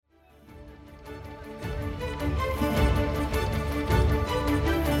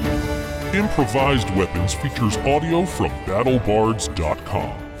Improvised Weapons features audio from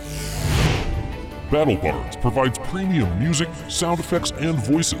BattleBards.com. BattleBards provides premium music, sound effects, and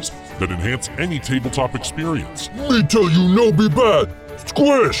voices that enhance any tabletop experience. Me tell you no be bad.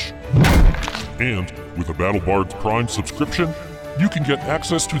 Squish! And with a BattleBards Prime subscription, you can get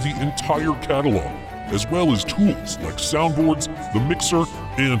access to the entire catalog, as well as tools like soundboards, the mixer,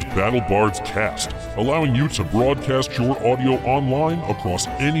 and BattleBards Cast, allowing you to broadcast your audio online across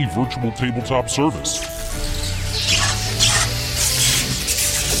any virtual tabletop service.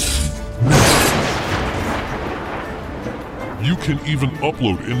 You can even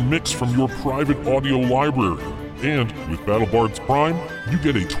upload and mix from your private audio library. And with BattleBards Prime, you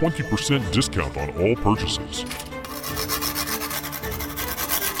get a 20% discount on all purchases.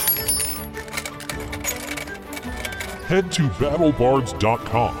 Head to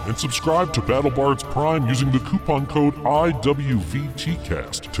BattleBards.com and subscribe to BattleBards Prime using the coupon code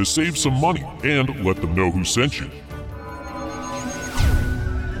IWVTcast to save some money and let them know who sent you.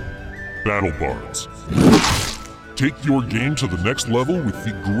 BattleBards. Take your game to the next level with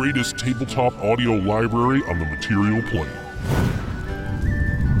the greatest tabletop audio library on the material plane.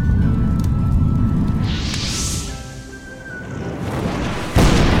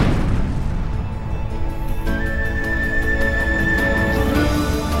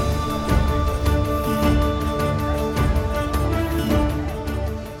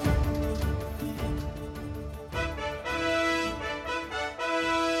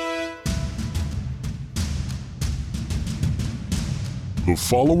 The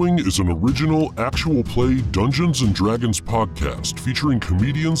following is an original actual play Dungeons & Dragons podcast featuring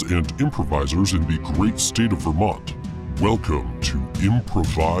comedians and improvisers in the great state of Vermont. Welcome to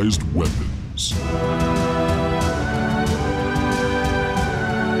Improvised Weapons.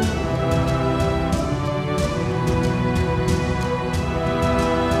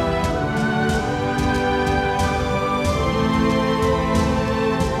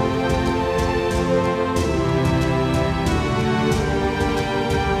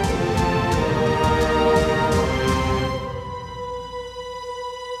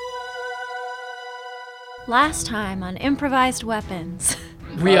 Last time on Improvised Weapons.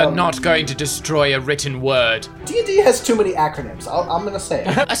 We are not going to destroy a written word. D&D has too many acronyms. I'm gonna say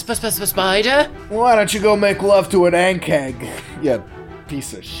it. A spider? Why don't you go make love to an ankeg, you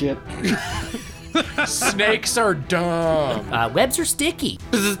piece of shit. Snakes are dumb. Webs are sticky.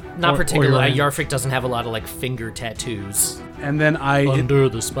 Not particularly. Yarfik doesn't have a lot of like finger tattoos. And then I Under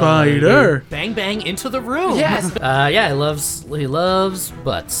the spider. Bang bang into the room. Yes. Yeah, he loves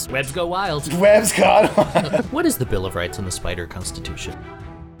butts. Webs go wild. Web's got What is the Bill of Rights and the Spider Constitution?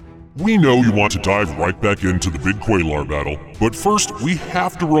 We know you want to dive right back into the big Qualar battle, but first we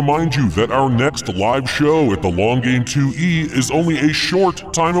have to remind you that our next live show at the Long Game 2E is only a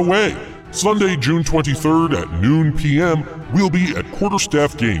short time away. Sunday, June 23rd at noon p.m., we'll be at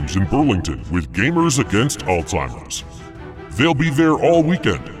Quarterstaff Games in Burlington with Gamers Against Alzheimer's. They'll be there all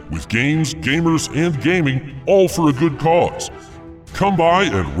weekend with games, gamers, and gaming, all for a good cause. Come by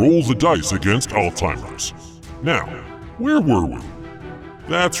and roll the dice against Alzheimer's. Now, where were we?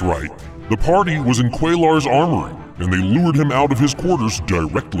 That's right, the party was in Qualar's armory, and they lured him out of his quarters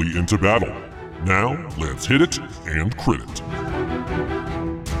directly into battle. Now, let's hit it and crit it.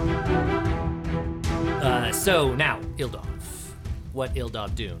 So now, Ildov. What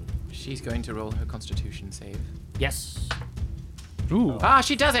Ildov doing? She's going to roll her constitution save. Yes. Ooh. Ah,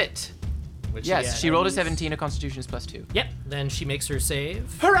 she does it! Which Yes, she rolled a 17, a constitution is +2. Yep, then she makes her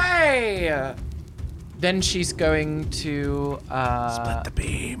save. Hooray! Then she's going to, Split the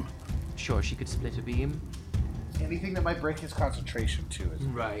beam. Sure, she could split a beam. Anything that might break his concentration too is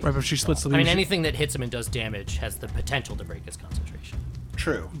Right. Right, but if she splits the beam. I mean, anything that hits him and does damage has the potential to break his concentration.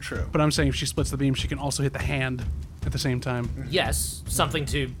 true. But I'm saying if she splits the beam, she can also hit the hand at the same time. Yes, something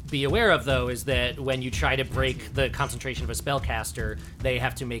to be aware of, though, is that when you try to break the concentration of a spellcaster, they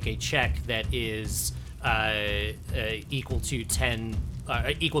have to make a check that is equal to 10,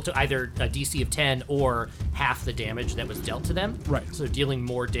 equal to either a DC of 10 or half the damage that was dealt to them. Right. So dealing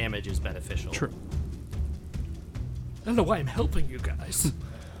more damage is beneficial. True. I don't know why I'm helping you guys.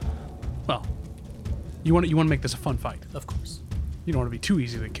 Well, you want to make this a fun fight. Of course. You don't want to be too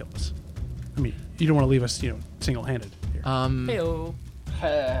easy to kill us. I mean, you don't want to leave us, single-handed here. Heyo.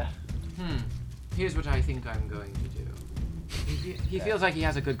 Here's what I think I'm going to do. He feels like he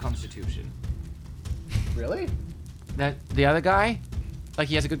has a good constitution. Really? That the other guy? Like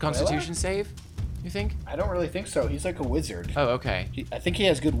he has a good constitution save? You think? I don't really think so. He's like a wizard. Oh, okay. I think he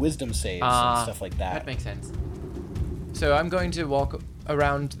has good wisdom saves and stuff like that. That makes sense. So I'm going to walk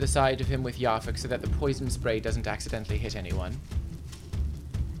around the side of him with Yarfik so that the poison spray doesn't accidentally hit anyone.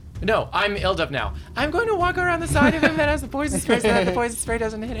 No, I'm Ildov now. I'm going to walk around the side of him that has the poison spray so that the poison spray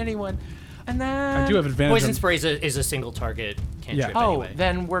doesn't hit anyone. And then... I do have advantage. Poison spray is a single target cantrip anyway.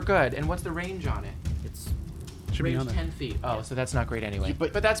 Then we're good. And what's the range on it? It's Should be on range there. 10 feet. Oh, so that's not great anyway.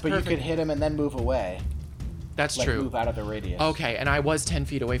 But that's perfect. you could hit him and then move away. That's Like true. move out of the radius. Okay, and I was 10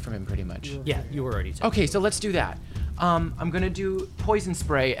 feet away from him pretty much. yeah, you were already. Okay, so let's do that. I'm going to do poison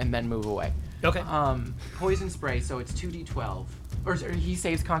spray and then move away. Okay. Poison spray, so it's 2d12. Or he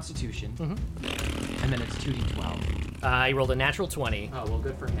saves Constitution. And then it's 2d12. He rolled a natural 20. Oh, well,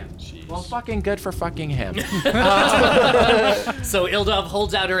 good for him. Jeez. Well, fucking good for fucking him. So Ildov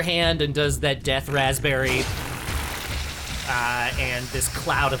holds out her hand and does that death raspberry. And this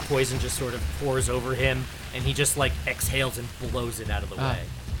cloud of poison just sort of pours over him, and he just like exhales and blows it out of the way.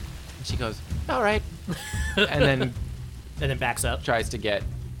 And she goes, all right. And then backs up. tries to get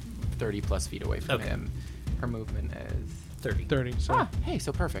 30 plus feet away from Okay. him. Her movement is 30. 30. So, hey,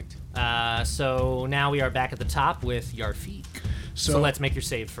 so perfect. So now we are back at the top with Yarfik. So let's make your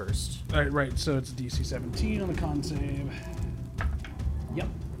save first. all right. So it's DC 17 on the con save. Yep.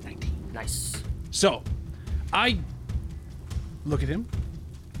 19. Nice. So, I look at him.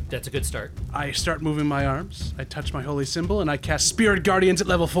 That's a good start. I start moving my arms. I touch my holy symbol, and I cast Spirit Guardians at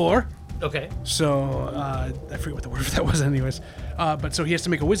level 4. Okay. So, I forget what the word for that was anyways. But so he has to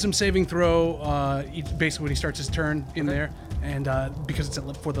make a wisdom saving throw, basically when he starts his turn in there. And because it's at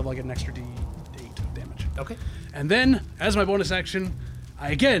level 4, they'll get an extra D8 of damage. Okay. And then, as my bonus action,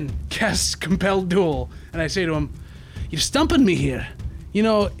 I again cast Compelled Duel. And I say to him, "You're stumping me here. You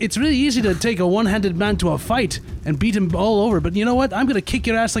know, it's really easy to take a one-handed man to a fight and beat him all over, but you know what? I'm going to kick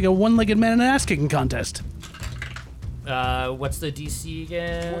your ass like a one-legged man in an ass-kicking contest." What's the DC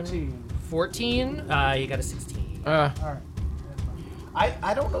again? 14. You got a 16. All right.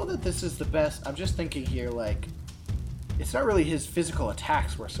 I don't know that this is the best. I'm just thinking here, like, it's not really his physical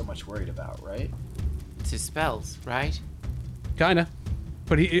attacks we're so much worried about, right? It's his spells, right? Kinda.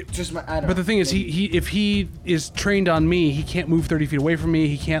 But I don't know. But the thing is, if he is trained on me, he can't move 30 feet away from me.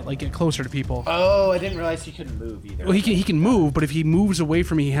 He can't like get closer to people. Oh, I didn't realize he couldn't move either. Well, he can move, but if he moves away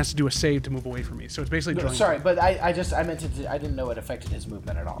from me, he has to do a save to move away from me. So it's basically drawing. Sorry, but I meant to. I didn't know it affected his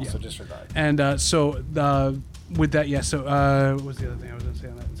movement at all. Yeah. So disregard. And with that, yeah. So what was the other thing I was gonna say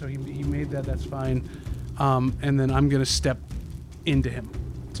on that? So he made that. That's fine. And then I'm gonna step into him.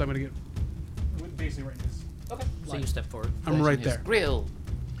 So I'm gonna get basically right in his. Okay. So you step forward. I'm right His there. Grill.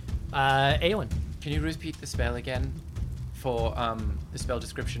 Aowen. Can you repeat the spell again? For the spell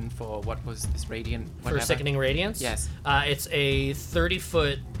description for what was this radiant? For Sickening Radiance? Yes. It's a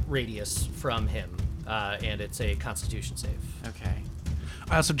 30-foot radius from him, and it's a Constitution save. Okay.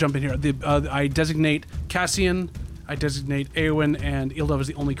 I also jump in here. I designate Cassian, I designate Eowyn, and Ildov as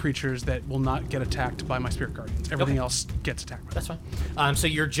the only creatures that will not get attacked by my Spirit Guardians. Everything else gets attacked by them. That's fine. So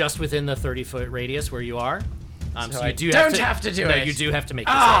you're just within the 30-foot radius where you are. So you I do don't have to do no, it. you do have to make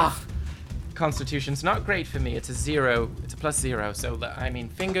the save. Constitution's not great for me. It's a 0. It's a +0. So I mean,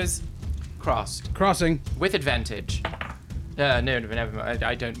 fingers crossed Crossing. with advantage. No, never mind.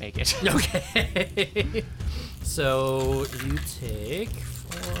 I don't make it. Okay. So you take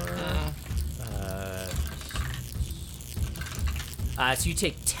so you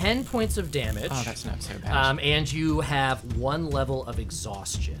take 10 points of damage. Oh, that's not so bad. And you have 1 level of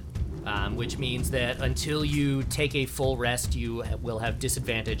exhaustion, which means that until you take a full rest, you will have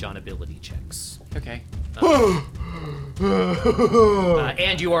disadvantage on ability checks. Okay.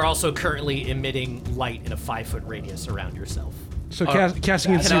 And you are also currently emitting light in a 5-foot radius around yourself. So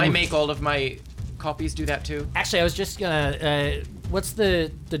casting Can I make all of my copies do that too? Actually, I was just gonna. What's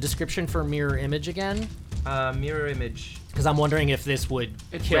the description for mirror image again? Mirror image. Because I'm wondering if this would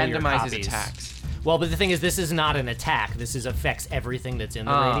It kill your randomizes copies. attacks. Well, but the thing is, this is not an attack. This affects everything that's in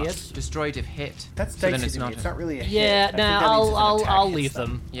the radius. Destroyed if hit. That's so then dicey it's to me. not. It's not really a hit. Yeah, I think that means I'll if an I'll attack leave hits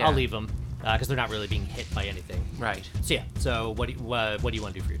them. Yeah. I'll leave them because they're not really being hit by anything. Right. So yeah. So what do you want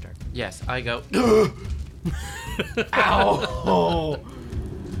to do for your turn? Yes, I go. Ow!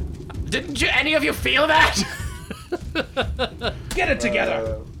 Didn't any of you feel that? Get it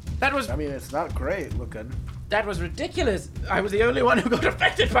together. That was I mean, it's not great looking. that was ridiculous. I was the only one who got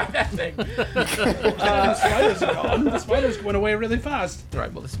affected by that thing. The spiders are gone. The spiders went away really fast.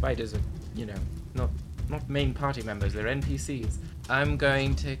 Right. Well, the spiders are, not main party members. They're NPCs. I'm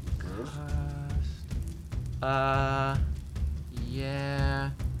going to cast. Yeah.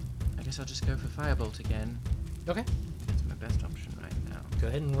 I guess I'll just go for Firebolt again. Okay. That's my best option right now. Go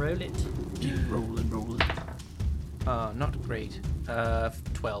ahead and roll it. Rolling. Not great.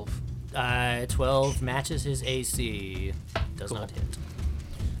 12. 12 matches his AC. Does not hit.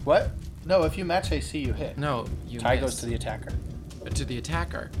 What? No, if you match AC, you hit. No, you Tie missed. goes to the attacker. To the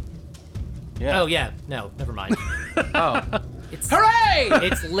attacker. Yeah. Oh, yeah. No, never mind. Oh. Hooray!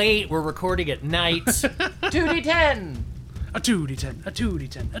 It's late. We're recording at night. 2d10. A 2d10, a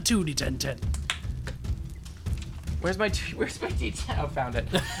 2d10, a 2d10, 10. Where's my d10? Oh, found it.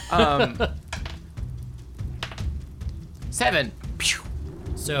 7. Pew.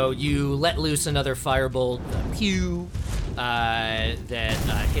 So you let loose another firebolt, pew, that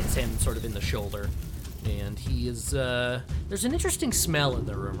hits him sort of in the shoulder. And he is, there's an interesting smell in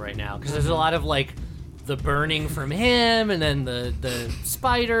the room right now, because there's a lot of, like, the burning from him, and then the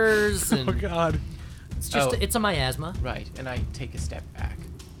spiders, and... Oh, God. It's just, it's a miasma. Right, and I take a step back.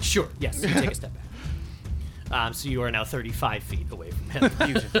 Sure, yes, you take a step back. So you are now 35 feet away from him.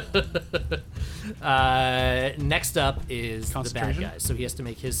 Beautiful. Next up is the bad Concentration? guy. So he has to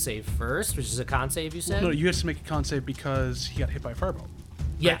make his save first, which is a con save, you said? No, you have to make a con save because he got hit by a fireball.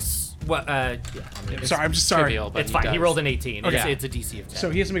 Yes. Well, yeah. Sorry, I'm just sorry. Trivial, but It's fine. He rolled an 18. Okay. It's a DC of 10. So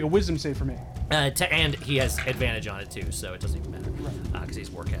he has to make a wisdom save for me. And he has advantage on it too, so it doesn't even matter because he's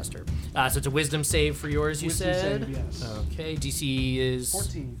Warcaster. So it's a wisdom save for yours, you Wisdom said? save, yes. Okay, DC is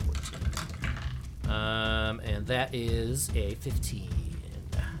 14. And that is a 15.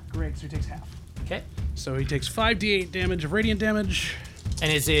 Great, so he takes half. Okay. So he takes 5d8 damage of radiant damage.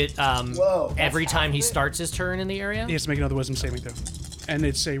 And is it Whoa, every that's time half he of it? starts his turn in the area? He has to make another wisdom saving throw. And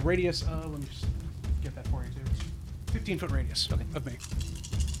it's a radius of, let me just get that for you too. 15-foot radius of me.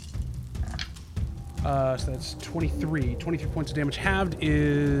 So that's 23. 23 points of damage. Halved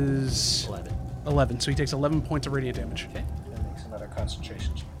is 11. So he takes 11 points of radiant damage. Okay. That makes another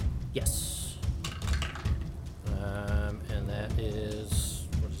concentration check. Yes. And that is,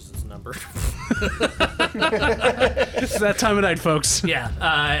 what is this number? It's that time of night, folks. Yeah,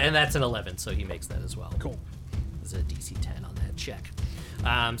 and that's an 11, so he makes that as well. Cool. There's a DC 10 on that check.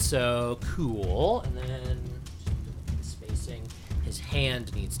 So cool. And then spacing. His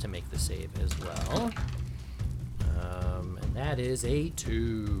hand needs to make the save as well. And that is a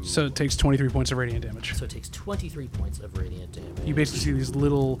 2. So it takes 23 points of radiant damage. So it takes 23 points of radiant damage. You basically see these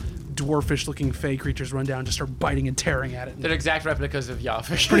little dwarfish-looking fey creatures run down and just start biting and tearing at it. They're exact replicas of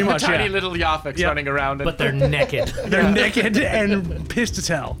Yafik. Pretty much, Tiny yeah. little Yafik Yep. running around. And But they're naked. They're naked and pissed as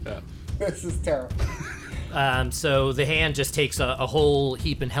hell. This is terrible. So the hand just takes a whole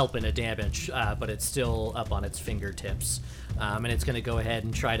heap and helping of damage, but it's still up on its fingertips. And it's going to go ahead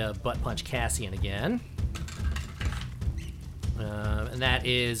and try to butt punch Cassian again. And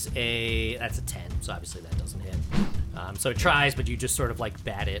that's a 10, so obviously that doesn't hit. So it tries, but you just sort of like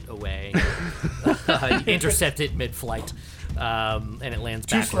bat it away. You intercept it mid-flight, and it lands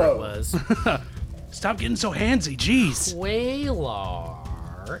back where it slow. was. Stop getting so handsy, jeez. Quaylar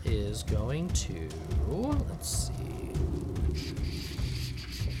is going to, let's see.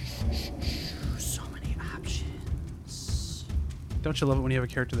 So many options. Don't you love it when you have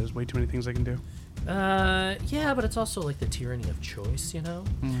a character that has way too many things they can do? Yeah, but it's also like the tyranny of choice, you know?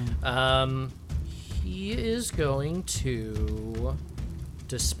 He is going to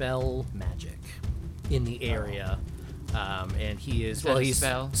dispel magic in the area. And he is, that a he's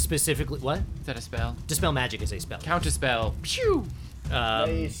spell? specifically, what? Is that a spell? Dispel magic is a spell. Counterspell. Pew!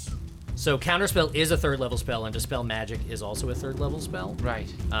 Nice. So Counterspell is a 3rd level spell, and Dispel Magic is also a 3rd level spell.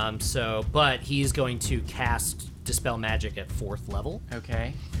 Right. But he's going to cast Dispel Magic at 4th level.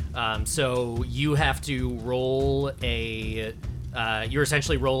 Okay. So you have to roll a. You're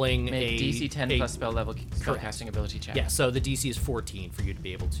essentially rolling Make a DC 10 plus spell level Correct. spellcasting ability check. Yeah. So the DC is 14 for you to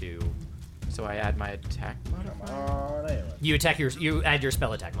be able to. So I add my attack modifier. Anyway. You add your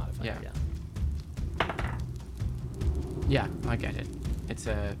spell attack modifier. Yeah. Yeah, I get it. It's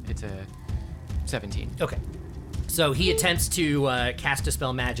a 17. Okay. So he attempts to cast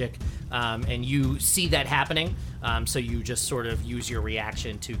Dispel Magic, and you see that happening. So you just sort of use your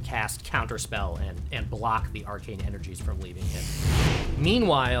reaction to cast Counterspell and block the arcane energies from leaving him.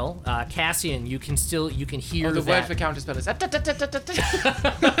 Meanwhile, Cassian, you can hear The word that. for counterspell is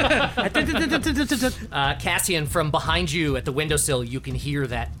Cassian, from behind you at the windowsill, you can hear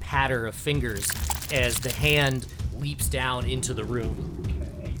that patter of fingers as the hand leaps down into the room.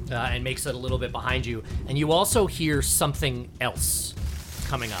 And makes it a little bit behind you. And you also hear something else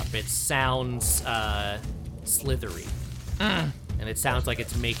coming up. It sounds slithery. And it sounds like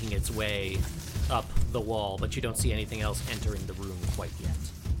it's making its way up the wall, but you don't see anything else entering the room quite yet.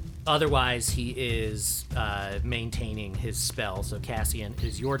 Otherwise, he is maintaining his spell. So Cassian, it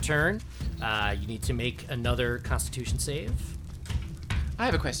is your turn. You need to make another Constitution save. I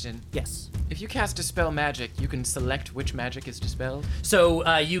have a question. Yes. If you cast Dispel Magic, you can select which magic is dispelled?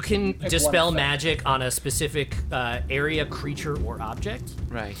 So you can dispel one thing. magic on a specific area, creature, or object.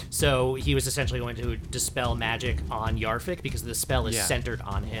 Right. So he was essentially going to dispel magic on Yarfik because the spell is Yeah. centered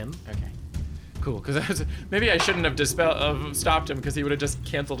on him. Okay. Cool, because maybe I shouldn't have stopped him because he would have just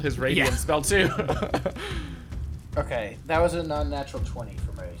canceled his radiant spell too. Okay, that was a non-natural 20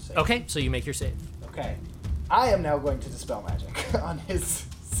 for my save. Okay, so you make your save. Okay. I am now going to Dispel Magic on his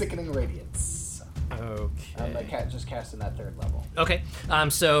Sickening Radiance. Okay. I'm just casting that 3rd level. Okay,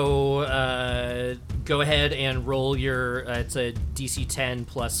 so go ahead and roll your, it's a DC 10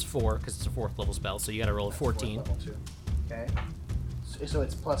 plus 4, because it's a 4th level spell, so you gotta roll a 14. Level 2. Okay. So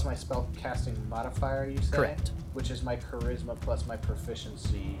it's plus my spell casting modifier, you say? Correct. Which is my charisma plus my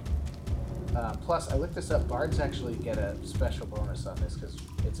proficiency. Plus, I looked this up. Bards actually get a special bonus on this because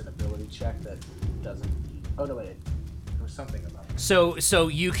it's an ability check that doesn't. Oh no, wait. There was something about it. So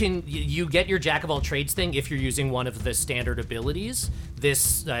you get your Jack of all trades thing if you're using one of the standard abilities.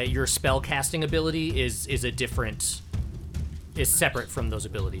 This your spell casting ability is separate from those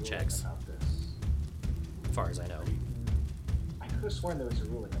ability checks. About this. As far as I know. I could have sworn there was a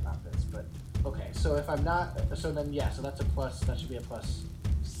ruling about this, but okay. So if I'm not, so that's a plus. That should be a plus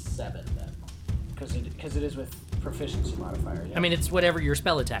 7 then, because it is with proficiency modifier. Yeah? I mean, it's whatever your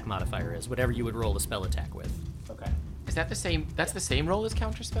spell attack modifier is, whatever you would roll a spell attack with. Okay. Is that the same? That's the same roll as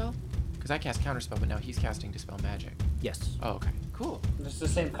Counterspell? Because I cast Counterspell, but now he's casting Dispel Magic. Yes. Oh, okay. Cool. It's the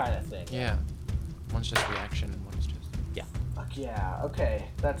same kind of thing. Yeah. One's just reaction and one's just. Yeah. Fuck yeah. Okay.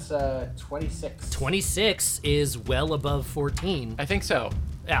 That's 26. 26 is well above 14. I think so.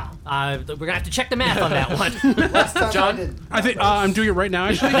 Yeah. We're gonna have to check the math on that one. Last time John? I think I'm doing it right now,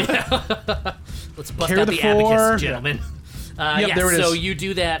 actually. Let's bust Carry out the the 4. abacus, gentlemen. Yep, there it so is. you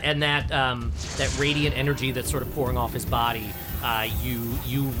do that, and that radiant energy that's sort of pouring off his body,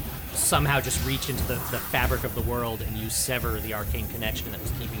 you somehow just reach into the fabric of the world, and you sever the arcane connection that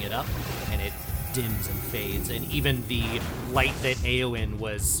was keeping it up, and it dims and fades, and even the light that Eowyn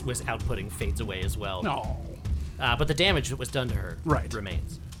was outputting fades away as well. No. But the damage that was done to her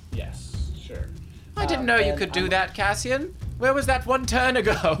remains. Yes, sure. I didn't know you could do that, Cassian. Where was that one turn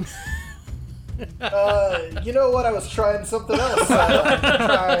ago? You know what? I was trying something else.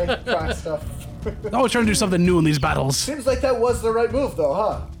 Try stuff. Always trying to do something new in these battles. Seems like that was the right move, though,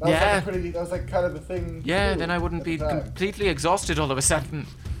 huh? Yeah. That was like kind of the thing. Yeah, to do then I wouldn't at be the time. completely exhausted all of a sudden.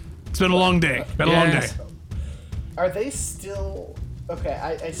 It's been a long day. Been a long day. Yes. Are they still? Okay,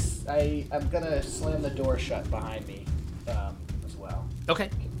 I'm gonna slam the door shut behind me, as well. Okay.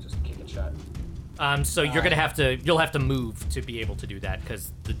 Just kick it shut. So you'll have to move to be able to do that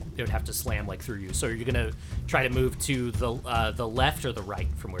because it would have to slam like through you. So you're gonna try to move to the left or the right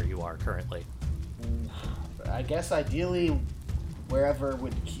from where you are currently. I guess ideally, wherever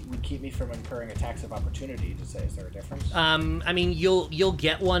would keep me from incurring attacks of opportunity. To say, is there a difference? I mean, you'll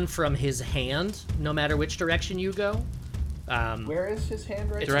get one from his hand no matter which direction you go. Where is his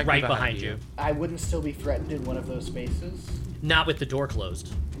hand right? It's now? Directly right behind you. I wouldn't still be threatened in one of those spaces. Not with the door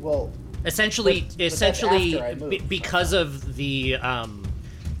closed. Well, Essentially, But that's after I move, because of the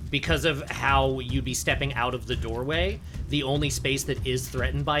because of how you'd be stepping out of the doorway, the only space that is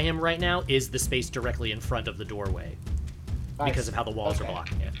threatened by him right now is the space directly in front of the doorway, because of how the walls are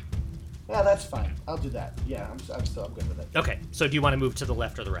blocking it. Yeah, that's fine. I'll do that. Yeah, I'm good with it. Okay, so do you want to move to the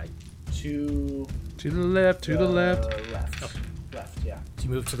left or the right? To To the left, to the left. left. Okay. Left, yeah. So you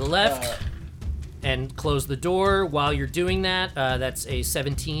move to the left and close the door. While you're doing that, that's a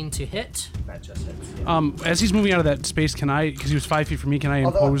 17 to hit. That just hits. Yeah. As he's moving out of that space, can I, because he was 5 feet from me, can I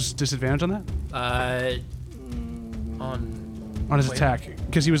impose disadvantage on that? On his attack?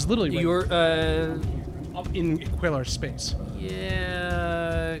 Because he was literally right You're up in Quelar's space.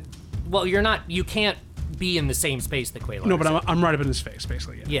 yeah. Well, you're not. You can't be in the same space that Quaylar. No, but is in. I'm right up in his face,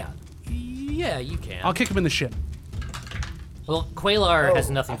 basically. Yeah. Yeah, you can. I'll kick him in the shin. Well, Quaylar has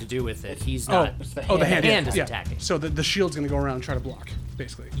nothing to do with it. He's not. It's the Oh, the hand. hand. hand is yeah. attacking. So the shield's gonna go around and try to block,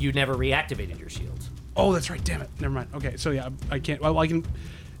 basically. You never reactivated your shield. Oh, that's right. Damn it. Never mind. Okay, so yeah, I can't. Well, I can.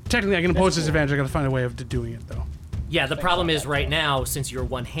 Technically, I can impose disadvantage. I gotta find a way of doing it though. Yeah, the problem is right now, since you're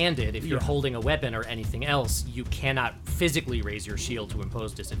one-handed, if you're holding a weapon or anything else, you cannot physically raise your shield to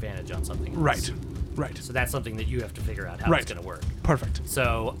impose disadvantage on something else. Right. Right. So that's something that you have to figure out how Right. it's going to work. Perfect.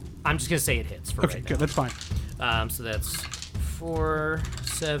 So I'm just going to say it hits for Okay, right good. now. That's fine. So that's 4,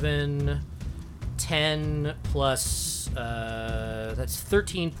 7, 10 plus, that's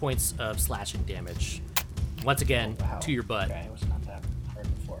 13 points of slashing damage. Once again, Wow. to your butt. Okay, it was not that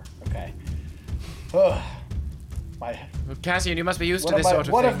hard before. Okay. Ugh. Cassian, you must be used to this sort of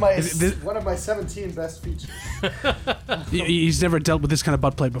thing. One of my 17 best features. He's never dealt with this kind of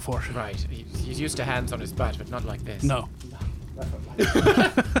butt play before. Right. He's used to hands on his butt, but not like this. No. That's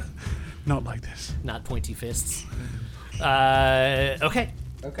what Not like this. Not pointy fists. Okay.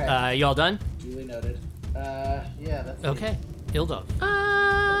 Okay. You all done? Duly noted. Yeah, that's Okay. Ildov.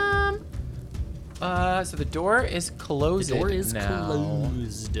 So the door is closed. The door is now.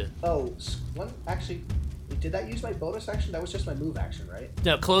 closed. Oh, actually, did that use my bonus action? That was just my move action, right?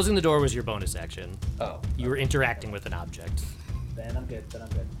 No, closing the door was your bonus action. Oh. You were interacting with an object. Then I'm good.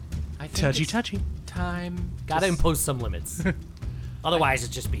 I think it's Touchy. time. Gotta impose some limits. Otherwise,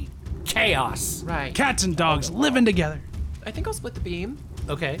 it'd just be chaos. Right. Cats and dogs living together. I think I'll split the beam.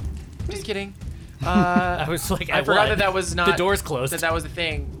 Okay. Just kidding. I was like, I forgot that was not. The door's closed. That was the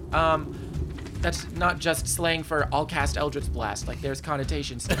thing. That's not just slang for I'll cast Eldritch Blast. Like there's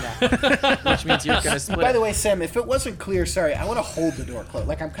connotations to that, which means you're gonna split. By the way, Sam, if it wasn't clear, sorry, I want to hold the door closed.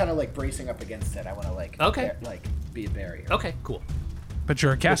 Like I'm kind of like bracing up against it. I want to Okay. Be a barrier. Okay, cool. But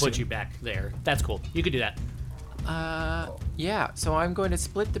you're a We'll caster. put you back there. That's cool. You could do that. Yeah. So I'm going to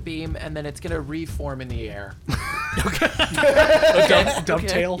split the beam, and then it's gonna reform in the air.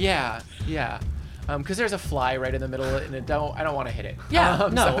 Dovetail. Yeah. Because there's a fly right in the middle, and I don't want to hit it. So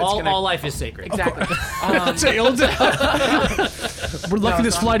it's all life is sacred. Exactly. Dovetailed. We're lucky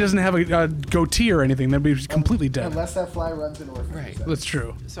this fly doesn't have a goatee or anything. That'd be completely dead. Unless that fly runs into orphan. Right. That's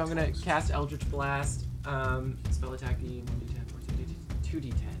true. So I'm gonna cast Eldritch Blast. Spell attack beam 1d10,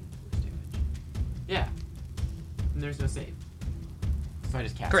 2d10 damage. Yeah. And there's no save. So I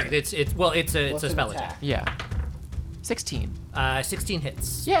just cast Correct. it. It's a What's an spell attack. Yeah. 16. 16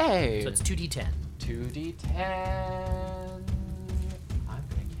 hits. Yay! So it's 2d10. 2d10. I'm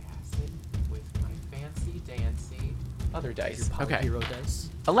gonna cast it with my fancy dancy other dice. Okay. Hero dice.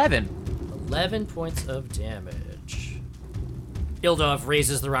 11. 11 points of damage. Ildov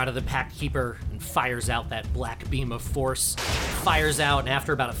raises the rod of the Pact Keeper and fires out that black beam of force. Fires out, and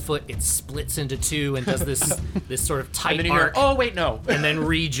after about a foot, it splits into two and does this sort of And tight then you hear, arc, oh wait, no. and then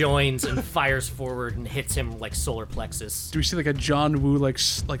rejoins and fires forward and hits him like solar plexus. Do we see like a John Woo like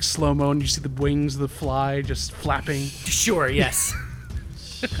slow mo, and you see the wings of the fly just flapping? Sure, yes.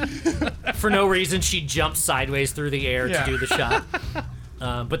 For no reason, she jumps sideways through the air Yeah. to do the shot.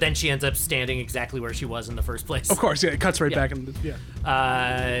 But then she ends up standing exactly where she was in the first place. Of course, yeah. It cuts right Yeah. back in.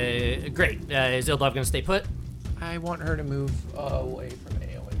 Yeah. Great. Is Ildov going to stay put? I want her to move away from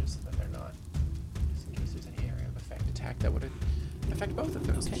Aowen just so that they're not, just in case there's any area of effect attack that would affect both of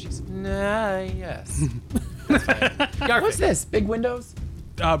them. Okay. So she's, yes. That's fine. What's this? Big windows?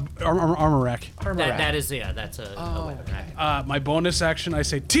 Armor rack. Armor rack. That is, yeah, that's a weapon rack. My bonus action, I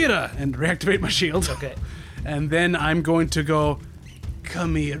say Tira and reactivate my shield. Okay. And then I'm going to go,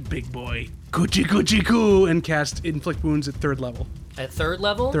 come here, big boy. Coochie coochie coo, and cast inflict wounds at 3rd level. At 3rd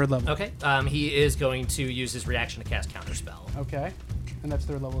level? 3rd level. Okay. He is going to use his reaction to cast Counterspell. Okay. And that's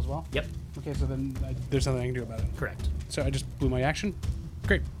 3rd level as well? Yep. Okay, so then there's nothing I can do about it. Correct. So I just blew my action.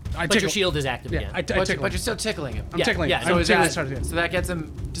 Great. I But your shield is active Yeah, again. I But tickle. you're still tickling him. I'm Yeah, tickling. yeah, I'm so tickling. is that- Sorry, yeah. So that gets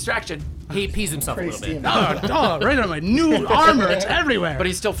him distraction. He pees himself a Pretty little bit. steamy. Oh, right on my new armor. It's everywhere. But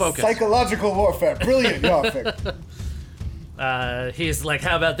he's still focused. Psychological warfare. Brilliant, Yorvik. He's like,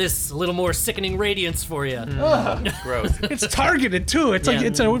 how about this? A little more sickening radiance for you. Gross. It's targeted too. It's like Yeah.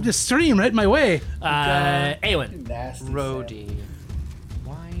 it's a stream right my way. Awen. Nasty. Sam. Rhodey.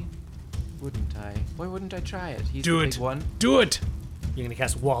 Why wouldn't I? Why wouldn't I try it? He's Do the it. big one. Do it. You're going to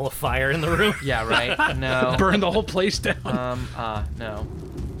cast Wall of Fire in the room? Yeah, right. No. Burn the whole place down. No.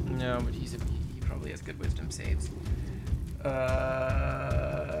 No, but he probably has good wisdom saves.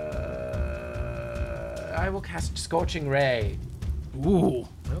 I will cast Scorching Ray. Ooh.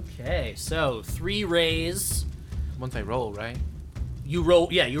 Okay, so 3 rays. Once I roll, right? You roll,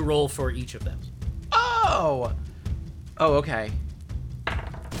 yeah, you roll for each of them. Oh! Oh, okay.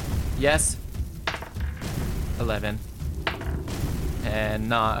 Yes. 11. And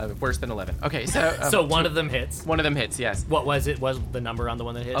not worse than 11. Okay, so So one of them hits. one of them hits. Yes. What was it? Was the number on the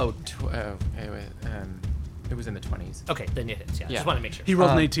one that hit? It was in the 20s. Okay, then it hits. Yeah, Yeah. just want to make sure. He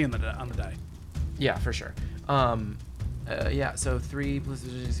rolled an 18 on the die. Yeah, for sure. Yeah. So 3 plus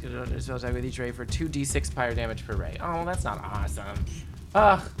spell attack with each ray for 2d6 fire damage per ray. Oh, that's not awesome.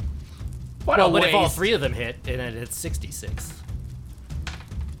 Ugh. What Well, a but waste. if all 3 of them hit, and then it's 66.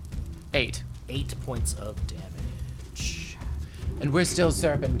 8. 8 points of damage. And we're still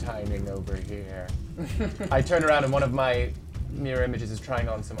serpentining over here. I turn around and one of my mirror images is trying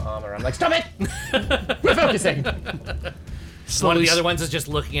on some armor. I'm like, stop it! We're focusing! One of the other ones is just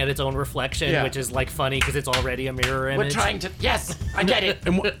looking at its own reflection, Yeah. which is like funny because it's already a mirror image. We're trying to. Yes, I get it.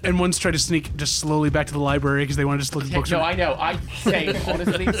 And one's tried to sneak just slowly back to the library because they want to just look at books. No, I know. Same.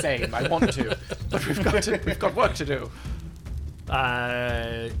 Honestly, same. I want to, but we've got work to do.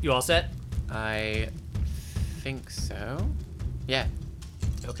 You all set? I think so. Yeah.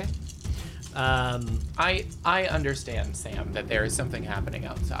 Okay. I understand, Sam, that there is something happening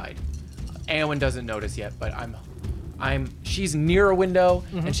outside. Aowen doesn't notice yet, but She's near a window,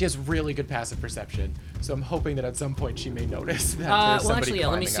 and she has really good passive perception. So I'm hoping that at some point she may notice that there's Well, somebody actually, yeah,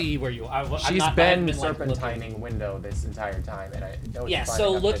 let me climbing see up. where you are. She's been serpentining window this entire time, and I know she's Yeah, climbing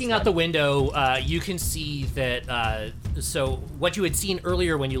so up looking this out the one. window, you can see that. So what you had seen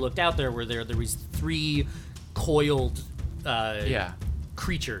earlier when you looked out there were there was 3 coiled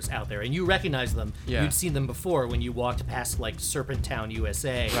creatures out there, and you recognize them. Yeah. You'd seen them before when you walked past like Serpent Town,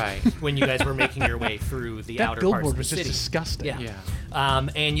 USA, Right. when you guys were making your way through the That outer parts of billboard the was just city. disgusting. Yeah. Yeah.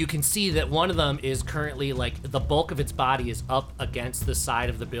 And you can see that one of them is currently like the bulk of its body is up against the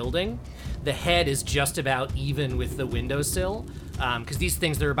side of the building. The head is just about even with the windowsill, because these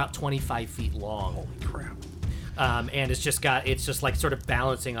things they're about 25 feet long. Holy crap. And it's just like sort of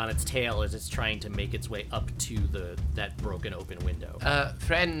balancing on its tail as it's trying to make its way up to that broken open window.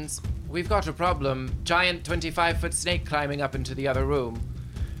 Friends, we've got a problem. Giant 25-foot snake climbing up into the other room.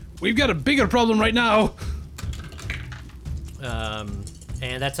 We've got a bigger problem right now.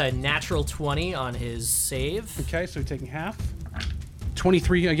 And that's a natural 20 on his save. Okay, so we're taking half.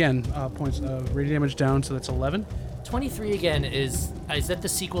 23 again, points of radiant damage down, so that's 11. 23 again is that the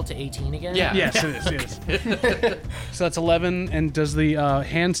sequel to 18 again? Yeah. Yes, it is. So that's 11, and does the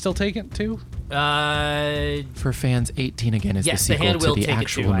hand still take it too? For fans, 18 again is Yes, the the sequel hand to will the take it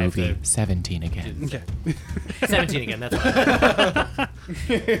actual too. I have movie. to- 17 again. Okay. 17 again, that's fine.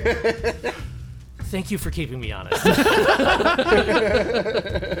 Thank you for keeping me honest.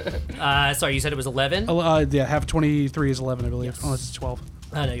 Sorry, you said it was 11? Yeah, half 23 is 11, I believe. Yes. Unless it's 12.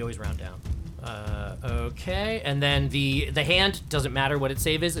 No, you always round down. Okay, and then the hand doesn't matter what its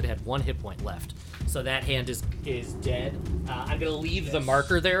save is. It had 1 hit point left, so that hand is dead. I'm gonna leave the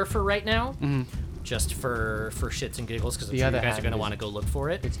marker there for right now, just for shits and giggles, because you other guys are hand gonna is- want to go look for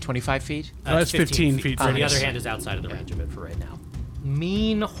it. It's 25 feet? That's 15 feet So the radius. other hand is outside of the range of it for right now.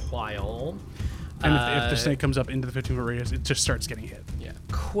 Meanwhile, And if the snake comes up into the 15-foot radius, it just starts getting hit. Yeah.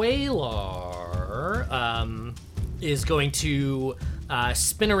 Quaylar is going to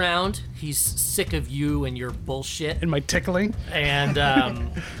spin around. He's sick of you and your bullshit. And my tickling. And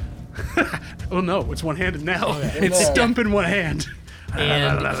Oh no, it's one-handed now. It's stump in one hand.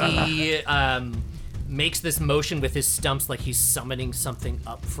 he makes this motion with his stumps like he's summoning something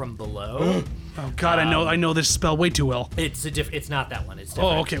up from below. Oh god, I know this spell way too well. It's not that one. It's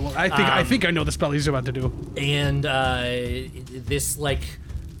different. Oh, okay. Well, I think I know the spell he's about to do. And this like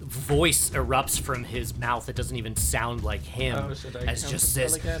voice erupts from his mouth. It doesn't even sound like him. As just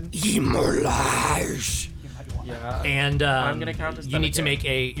says, "Immolage." Yeah. And I'm gonna counterspell you need to again. make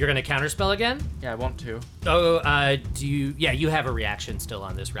a. You're gonna counterspell again. Yeah, I want to. Oh, do you? Yeah, you have a reaction still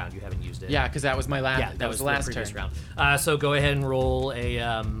on this round. You haven't used it. Yeah, because that was my last. Yeah, that was the last previous turn. round. So go ahead and roll a.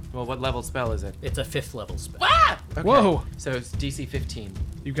 Well, what level spell is it? It's a 5th level spell. Okay. Whoa. So it's DC 15.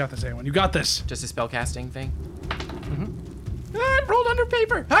 You got this, A1. You got this. Just a spell casting thing. I rolled under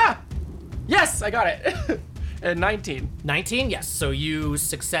paper. Ah! Yes, I got it. And 19. 19. Yes. So you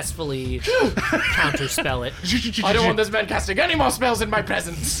successfully counterspell it. I don't want this man casting any more spells in my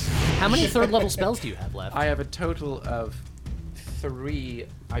presence. How many 3rd level spells do you have left? I have a total of 3.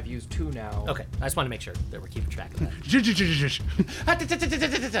 I've used 2 now. Okay, I just want to make sure that we're keeping track of that.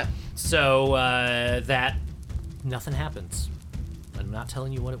 So that nothing happens. I'm not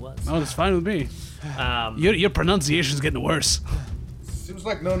telling you what it was. Oh, that's fine with me. Your pronunciation's getting worse. Seems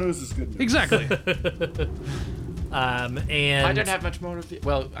like no news is good news. Exactly. And I don't have much more of the.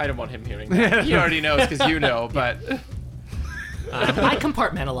 Well, I don't want him hearing that. He already knows because you know, but. I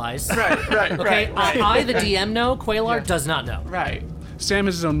compartmentalize. Right. Okay, I, the DM, know. Quaylar does not know. Right. Sam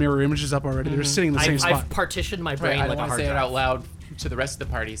has his own mirror images up already. They're sitting in the same spot. I've partitioned my brain I like don't a want to hard say it drive. out loud to the rest of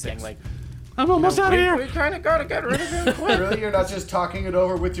the party, saying like, I'm almost out of we here. kind of gotta get rid of him quick. Really? You're not just talking it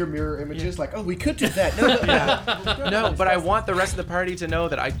over with your mirror images? Like, oh, we could do that. No. No, but I want the rest of the party to know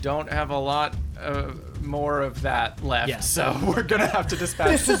that I don't have a lot more of that left. Yes. So we're gonna have to dispatch.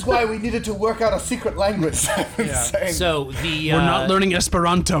 This is why we needed to work out a secret language. I've been saying. So the We're not learning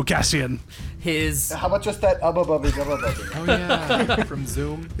Esperanto, Cassian. his How about just that ubba-bubby, ubba-bubby? Oh yeah, from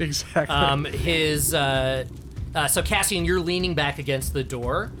Zoom. Exactly. so Cassian, you're leaning back against the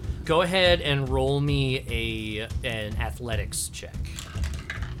door. Go ahead and roll me an athletics check.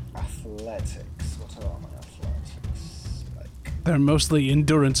 Athletics. What are my athletics? Like, They're mostly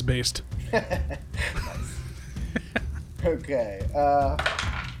endurance based. okay.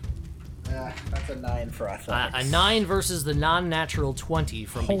 That's a 9 for athletics. A 9 versus the non-natural 20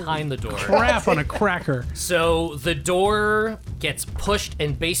 from behind the door. Crap on a cracker. So the door gets pushed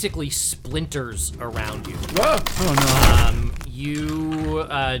and basically splinters around you. Oh no. You,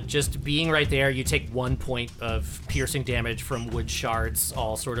 just being right there, you take 1 point of piercing damage from wood shards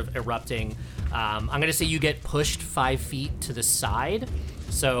all sort of erupting. I'm going to say you get pushed 5 feet to the side.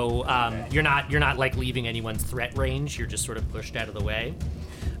 So you're not like leaving anyone's threat range. You're just sort of pushed out of the way.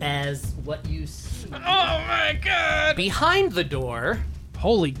 As what you see... Oh my god! Behind the door...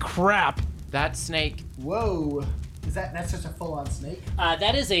 Holy crap. That snake. Whoa. That's just a full-on snake?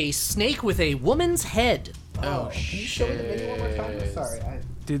 that is a snake with a woman's head. Oh, Can you show me the menu one more time? Sorry.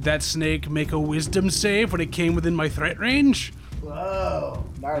 Did that snake make a wisdom save when it came within my threat range? Whoa.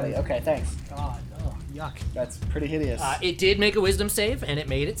 Gnarly. Okay, thanks. God, oh, yuck. That's pretty hideous. It did make a wisdom save, and it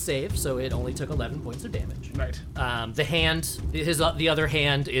made it save, so it only took 11 points of damage. Right. The hand, the other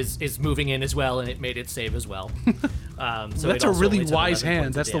hand is moving in as well, and it made it save as well. So That's it a also really only took wise 11 hand.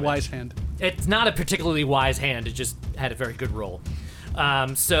 points of That's the damage. wise hand. It's not a particularly wise hand. It just had a very good roll.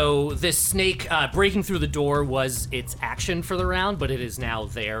 So this snake breaking through the door was its action for the round, but it is now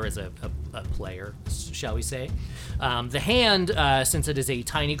there as a player, shall we say. The hand, since it is a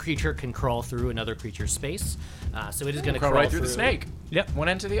tiny creature, can crawl through another creature's space. So it is going to Crawl right through the snake. Yep. One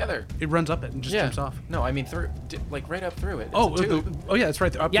end to the other. It runs up it and just jumps off. No, I mean through, like right up through it. It's Oh, a tube. yeah, it's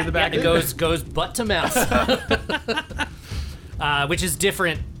right there, up Yeah, to the back. it goes butt to mouth, which is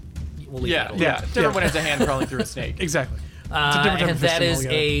different. We'll leave that alone. Different when it's a hand crawling through a snake. Exactly. It's a different type And of that fisting is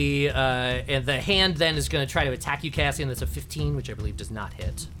altogether. and the hand then is going to try to attack you, Cassian. That's a 15, which I believe does not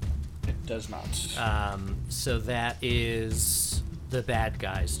hit. it does not. So that is the bad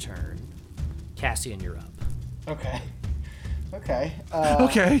guy's turn. Cassian, you're up. Okay. Okay.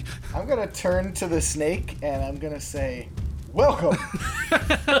 Okay. I'm gonna turn to the snake and I'm gonna say, "Welcome."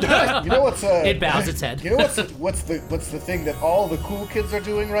 You know what's It bows its head. You know what's the thing that all the cool kids are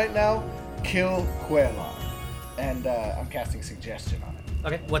doing right now? Kill Quelon. And I'm casting suggestion on it.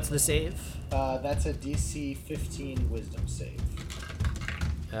 Okay, what's the save? That's a DC 15 Wisdom save.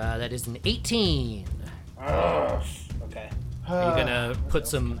 That is an 18. Ugh. Okay. Are you gonna put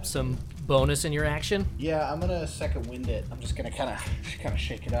some bonus in your action? Yeah, I'm gonna second wind it. I'm just gonna kind of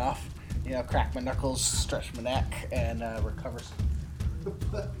shake it off. You know, crack my knuckles, stretch my neck, and recover some.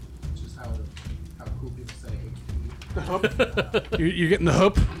 Which is how cool people say. You're getting the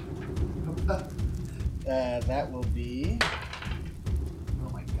hoop. That will be. Oh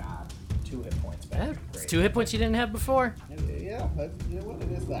my god, 2 hit points back. Yeah, it's Great. 2 hit points you didn't have before. Yeah, you know what?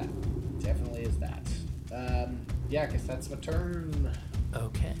 It is that. Definitely is that. Yeah, I guess that's my turn.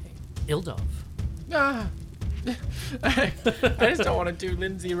 Okay, Ildov. Ah. I just don't want to do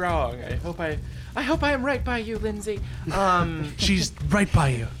Lindsay wrong. I hope I am right by you, Lindsay. She's right by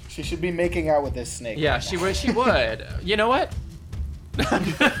you. She should be making out with this snake. Yeah, right she now. would. She would. You know what?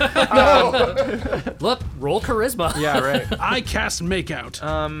 Look, roll charisma. Yeah, right. I cast Makeout.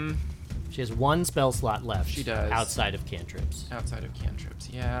 She has 1 spell slot left. She does. Outside of cantrips. Outside of cantrips,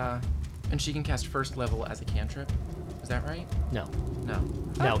 yeah. And she can cast first level as a cantrip. Is that right? No. No.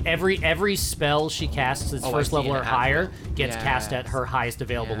 No, every spell she casts that's Oh, I first see, level or an higher at-will. gets cast at Yes. her highest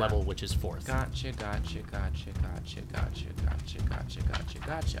available Yeah. level, which is 4th. Gotcha.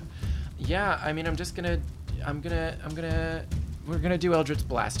 Yeah, I mean, we're gonna do Eldritch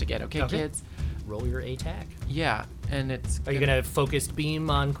Blast again, okay, Okay. kids? Roll your attack. Yeah, and it's. Are you gonna focused beam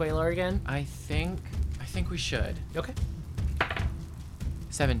on Quaylar again? I think we should. Okay.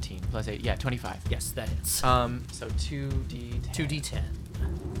 17 plus 8, yeah, 25. Yes, that hits. So 2d10. 2d10.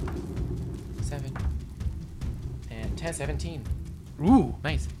 7. And 10, 17. Ooh.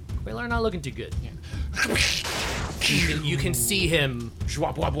 Nice. Quaylar not looking too good. Yeah. You can see him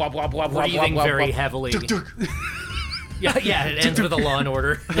Wop, wop, wop, wop, wop, breathing wop, very wop. heavily. Yeah, it ends with a Law and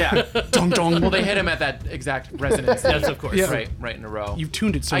Order. Yeah. Dong dong. Well, they hit him at that exact resonance. Yes, of course. Yeah. Right in a row. You've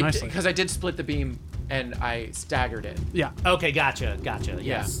tuned it so nicely. Because I did split the beam and I staggered it. Yeah. Okay, gotcha.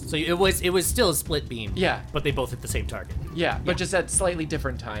 Yes. So it was still a split beam. Yeah. But they both hit the same target. Yeah, but just at slightly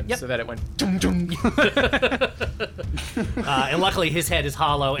different times Yep. so that it went dung dung. And luckily his head is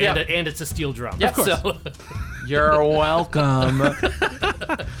hollow Yeah. and it's a steel drum. Yeah, of course. So, You're welcome.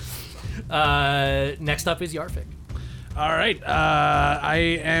 next up is Yarfik. All right. I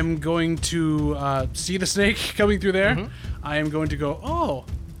am going to see the snake coming through there. I am going to go, oh,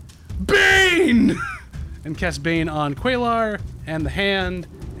 Bane! And cast Bane on Quaylar and the hand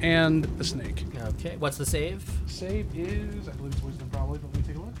and the snake. Okay, what's the save? Save is, I believe it's wisdom probably, but let me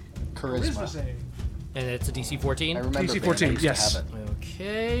take a look. Charisma. save. And it's a DC 14? I remember DC Bane, I 14, used to yes. have it.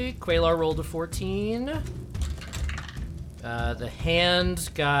 Okay, Quaylar rolled a 14. The hand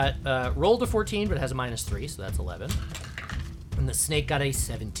got rolled a 14, but it has a -3, so that's 11. And the snake got a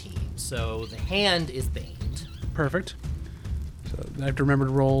 17. So the hand is baned. Perfect. So I have to remember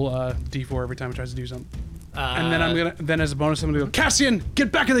to roll D4 every time it tries to do something. And then then as a bonus, I'm gonna go, Cassian,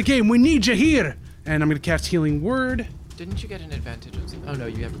 get back in the game. We need you here. And I'm gonna cast Healing Word. Didn't you get an advantage on something? Oh no,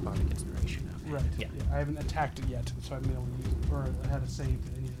 you have a Bardic Inspiration. Okay. Right. Yeah. I haven't attacked it yet, so I haven't been able to use it, or I had a save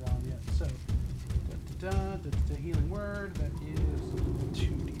that I needed it on yet. So, the Healing Word, that is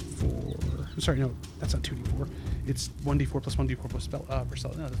 2d4. Sorry, no, that's not 2d4. It's 1d4 plus 1d4 plus spell. No,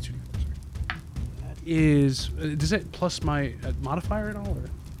 that's 2d4. Sorry. That is. Does it plus my modifier at all, or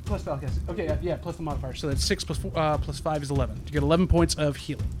plus spellcasting? Okay, yeah, plus the modifier. So that's 6 plus 4, plus 5 is 11. You get 11 points of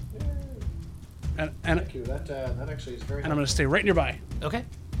healing. And Thank you. That actually is very. I'm gonna stay right nearby. Okay,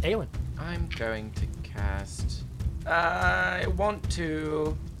 Aelin. I'm going to cast. I want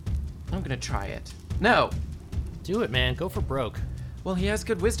to. I'm gonna try it. No. Do it, man. Go for broke. Well, he has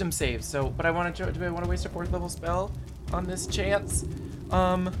good wisdom saves, so. But I want to. Do I want to waste a 4th level spell on this chance?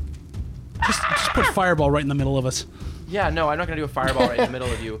 Just put Fireball right in the middle of us. Yeah, no, I'm not gonna do a fireball right in the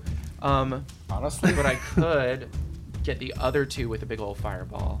middle of you. Honestly, But I could get the other 2 with a big old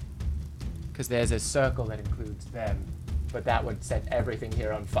fireball. Because there's a circle that includes them, but that would set everything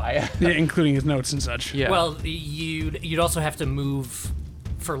here on fire. Yeah, including his notes and such. Yeah. Well, you'd also have to move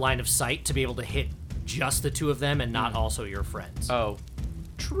for line of sight to be able to hit just the 2 of them and not also your friends. Oh,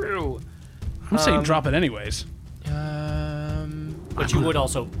 true. I'm saying drop it anyways. But you would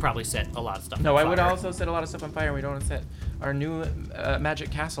also probably set a lot of stuff No, on I would fire. also set a lot of stuff on fire. We don't want to set our new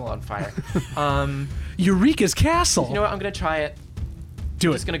magic castle on fire. Eureka's Castle. You know what? I'm gonna try it. Do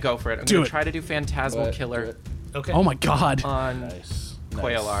I'm it. just gonna go for it. I'm Do gonna it. try to do Phantasmal Do it, Killer do it. Okay. Oh my god. on Nice.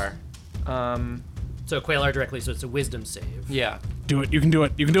 Quailar. So Quailar directly, so it's a wisdom save. Yeah. Do it. You can do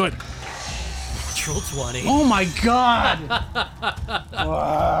it. You can do it. Roll 20. Oh my god.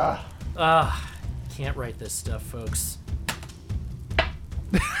 Can't write this stuff, folks.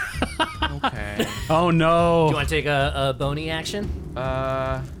 Okay. Oh no. You want to take a bony action?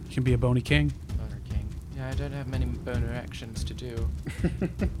 You can be a bony king. Boner King. Yeah, I don't have many boner actions to do.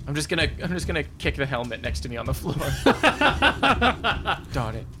 I'm just gonna kick the helmet next to me on the floor.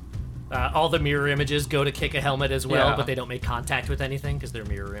 Darn it. All the mirror images go to kick a helmet as well, Yeah. but they don't make contact with anything because they're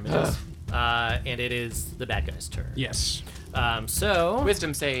mirror images. And it is the bad guy's turn. Yes. So,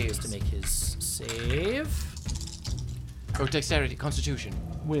 Wisdom saves. to make his save. Oh, dexterity, constitution.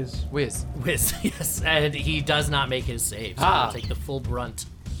 Whiz. Whiz. Yes, and he does not make his save, so Ah. he'll take the full brunt.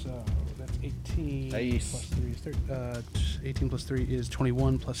 So that's 18 Nice. plus 3 is 18 plus 3 is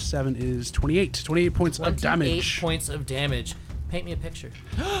 21 plus 7 is 28. 28 points of 28 damage. points of damage. Paint me a picture.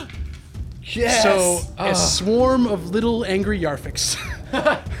 Yes. So a swarm of little angry Yarfiks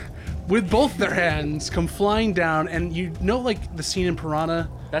with both their hands come flying down, and you know, like the scene in Piranha.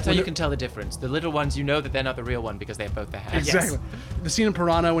 That's how when you the- can tell the difference. The little ones, you know that they're not the real one because they have both their hands. Exactly. The scene in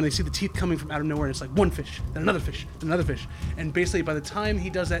Piranha when they see the teeth coming from out of nowhere, and it's like one fish, then another fish, then another fish, and basically by the time he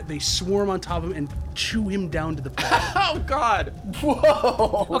does that, they swarm on top of him and chew him down to the bone. Oh God!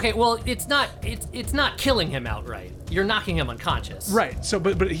 Okay, well, it's not killing him outright. You're knocking him unconscious. Right. So,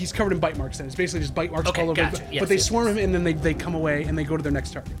 but he's covered in bite marks. Then it's basically just bite marks Okay, all over. gotcha. Yes, but they yes, swarm him, and then they come away and they go to their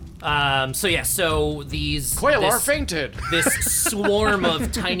next target. So these Quailar this- fainted. This swarm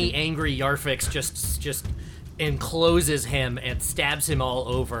of tiny angry Yarfiks just encloses him and stabs him all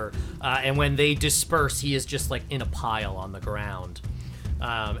over. And when they disperse, he is just like in a pile on the ground.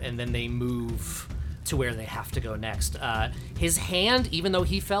 And then they move to where they have to go next. His hand, even though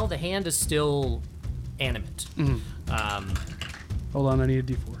he fell, the hand is still animate. Hold on, I need a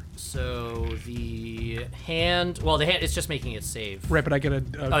D4. So the hand is just making it save. Right, but I get a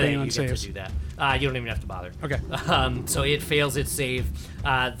Oh, yeah, thing you on get saves. to do that. You don't even have to bother. Okay. So it fails its save.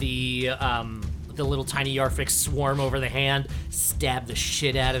 The little tiny Yarfiks swarm over the hand, stab the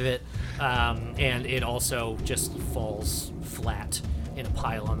shit out of it, and it also just falls flat in a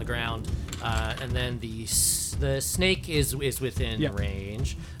pile on the ground. And then the snake is within Yep.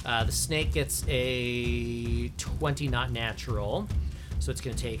 range. The snake gets a 20, not natural, so it's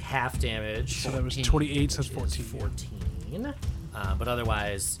going to take half damage. So that was 28, so that's Which is 14. 14. But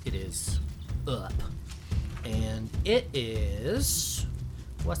otherwise, it is up. And it is...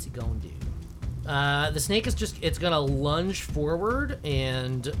 What's he going to do? The snake is it's going to lunge forward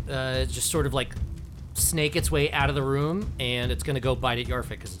and just sort of like snake its way out of the room, and it's going to go bite at Yarfik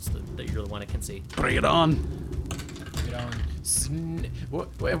because you're the one it can see. Bring it on. Get on.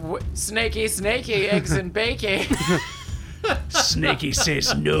 Snaky, eggs and bacon. Snakey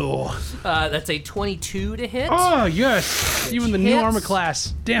says no. That's a 22 to hit. Oh, yes. You in the new hits. armor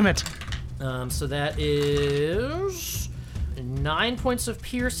class. Damn it. So that is 9 points of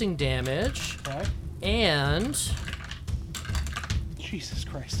piercing damage. Okay. And Jesus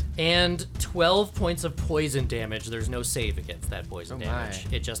Christ. 12 points of poison damage. There's no save against that poison Oh damage.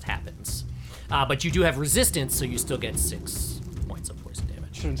 my. It just happens. But you do have resistance, so you still get 6 points of poison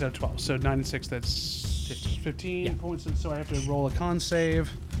damage. So instead of 12. So 9 and 6, that's 15 points. And so I have to roll a con save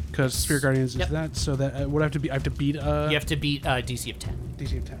because Spirit Guardians is that. So that what I have to beat? I have to beat. You have to beat DC of 10.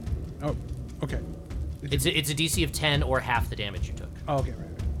 DC of 10. Oh, okay. It's a DC of 10 or half the damage you took. Oh, okay, right.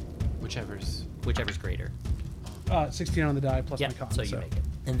 Whichever's greater. 16 on the die plus my con. So you make it.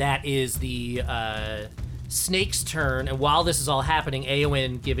 And that is the snake's turn. And while this is all happening,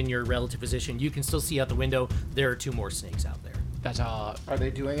 Eowyn, given your relative position, you can still see out the window there are 2 more snakes out there. that are they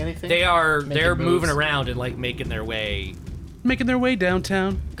doing anything? They're moves. moving around and like making their way. Making their way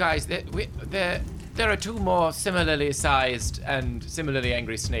downtown. guys. There are 2 more similarly sized and similarly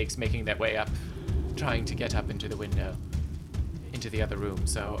angry snakes making their way up, trying to get up into the window, into the other room.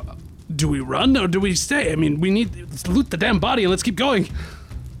 So. Do we run or do we stay? I mean, we need to loot the damn body and let's keep going.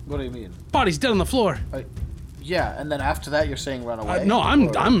 What do you mean? Body's dead on the floor. Yeah, and then after that, you're saying run away. No,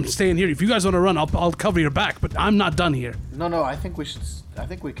 I'm staying here. If you guys want to run, I'll cover your back. But I'm not done here. No, I think we should. I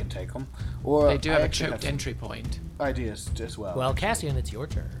think we can take them. Or They do have I a actually choked some entry point. ideas as well. Well, Cassian, it's your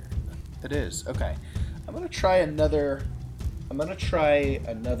turn. It is. Okay. I'm gonna try another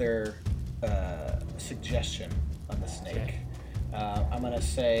suggestion on the snake. Okay. I'm gonna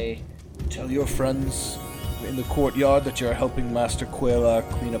say, tell your friends in the courtyard that you're helping Master Quaylar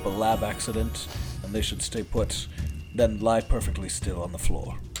clean up a lab accident, and they should stay put. Then lie perfectly still on the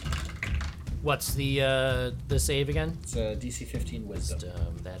floor. What's the save again? It's a DC 15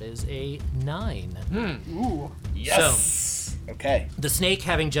 wisdom. That is a 9. Ooh. Yes. Okay. The snake,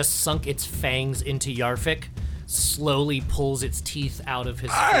 having just sunk its fangs into Yarfik, slowly pulls its teeth out of his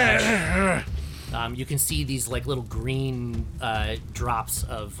flesh. You can see these like little green drops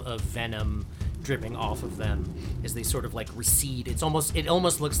of venom dripping off of them as they sort of like recede. It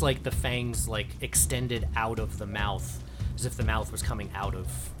almost looks like the fangs like extended out of the mouth, as if the mouth was coming out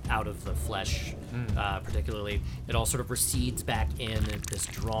of the flesh. Particularly, it all sort of recedes back in, and this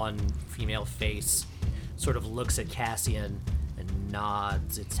drawn female face sort of looks at Cassian and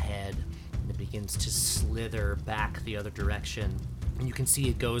nods its head, and it begins to slither back the other direction. And you can see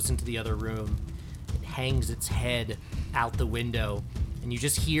it goes into the other room. It hangs its head out the window, and you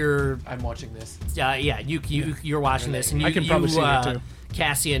just hear. I'm watching this. You're watching this, and you, I can probably see that too.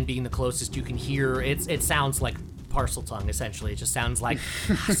 Cassian being the closest, you can hear it sounds like parcel tongue. Essentially, it just sounds like.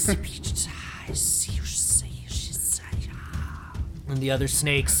 And the other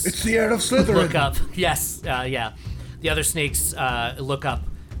snakes. It's the heir of Slytherin. Look up. Yes. Yeah. The other snakes look up,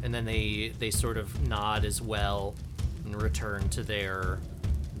 and then they sort of nod as well, and return to their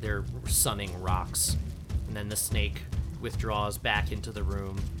sunning rocks. And then the snake withdraws back into the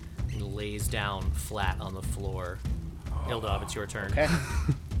room and lays down flat on the floor. Ildov, it's your turn. Okay.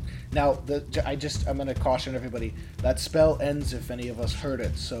 Now, I'm gonna caution everybody. That spell ends if any of us heard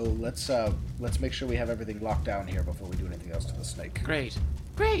it. So let's make sure we have everything locked down here before we do anything else to the snake. Great.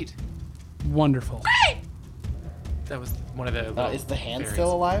 Wonderful. That was one of the. Is the hand fairies.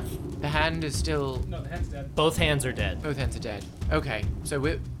 still alive? The hand is still. No, the hand's dead. Both hands are dead. Both hands are dead. Okay, so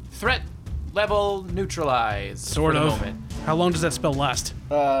we're threat level neutralized. Sort for of. the moment. How long does that spell last?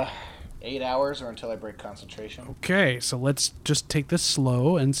 8 hours or until I break concentration. Okay, so let's just take this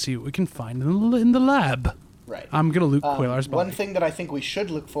slow and see what we can find in the lab. Right. I'm gonna loot Quaylar's body. One thing that I think we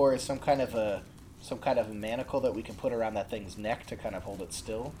should look for is some kind of a manacle that we can put around that thing's neck to kind of hold it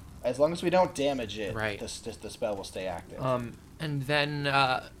still. As long as we don't damage it, Right. the spell will stay active. And then,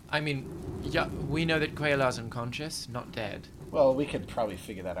 we know that Quaylar's unconscious, not dead. Well, we could probably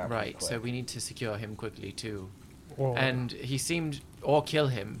figure that out pretty Right, quick. so we need to secure him quickly, too. Or And he seemed... Or kill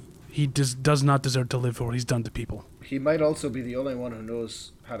him. he does not deserve to live for what he's done to people. He might also be the only one who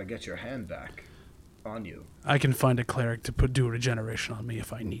knows how to get your hand back on you. I can find a cleric to do regeneration on me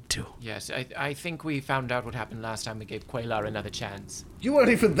if I need to. Yes, I think we found out what happened last time we gave Quaylar another chance. You weren't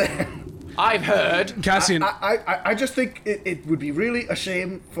even there. I've heard! Cassian, I just think it would be really a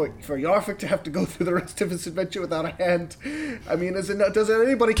shame for Yarfik to have to go through the rest of his adventure without a hand. I mean, does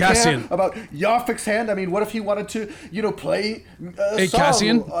anybody Cassian. care about Yarfik's hand? I mean, what if he wanted to, play a Hey, song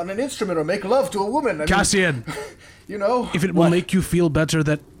Cassian. on an instrument or make love to a woman? I mean, Cassian, if it will make you feel better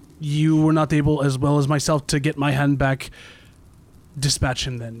that you were not able, as well as myself, to get my hand back, dispatch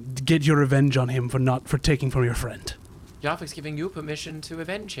him then. Get your revenge on him for taking from your friend. Yarfik's giving you permission to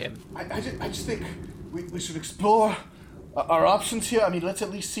avenge him. I just think we should explore our options here. I mean, let's at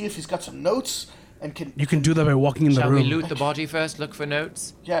least see if he's got some notes and can. You can do that by walking in the Shall room. we loot the body first, look for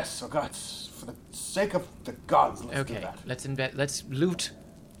notes? Yes, oh God, for the sake of the gods, let's do Okay, that. let's loot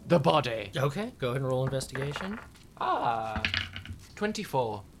the body. Okay, go ahead and roll investigation.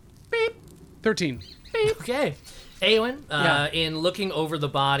 24. Beep. 13. Okay. Eowyn, in looking over the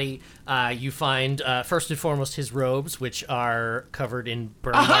body, you find, first and foremost, his robes, which are covered in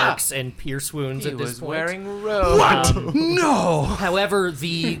burn marks and pierce wounds He at this was point. wearing robes. What? No! However,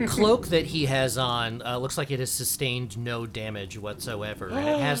 the cloak that he has on looks like it has sustained no damage whatsoever. And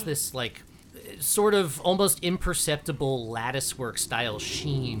it has this, like, sort of almost imperceptible latticework style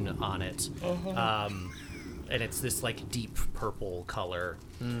sheen on it. And it's this, like, deep purple color.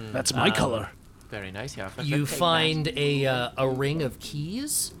 That's my color. Very nice, yeah. You find a ring of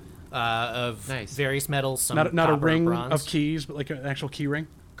keys of Nice. various metals, some Not a copper, ring bronze. of keys, but like an actual key ring?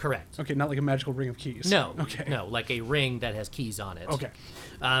 Correct. Okay, not like a magical ring of keys. No. Okay. No, like a ring that has keys on it. Okay.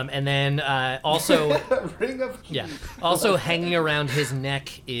 And then also, Ring of keys. yeah, also hanging around his neck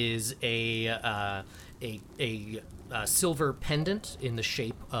is a silver pendant in the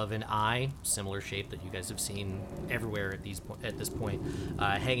shape of an eye, similar shape that you guys have seen everywhere at this point,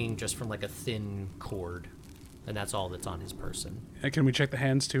 hanging just from like a thin cord, and that's all that's on his person. And can we check the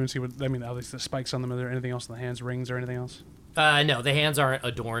hands too and see what? I mean, at least the spikes on them. Are there anything else on the hands, rings, or anything else? No, the hands aren't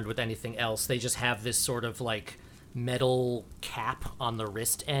adorned with anything else. They just have this sort of like metal cap on the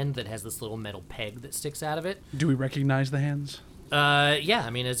wrist end that has this little metal peg that sticks out of it. Do we recognize the hands? Yeah, I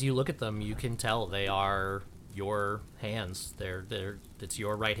mean, as you look at them, you can tell they are your hands. It's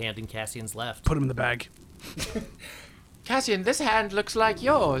your right hand and Cassian's left. Put them in the bag. Cassian, this hand looks like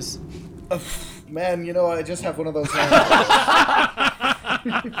yours. Man, you know, I just have one of those hands.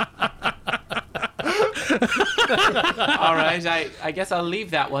 All right, I guess I'll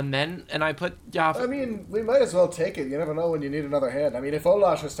leave that one then, and I put I Yav. mean, we might as well take it. You never know when you need another hand. I mean, if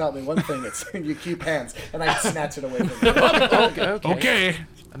Olash has taught me one thing, it's you keep hands, and I snatch it away from you. Okay.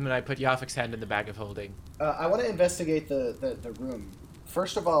 And then I put Yafik's hand in the bag of holding. I want to investigate the room.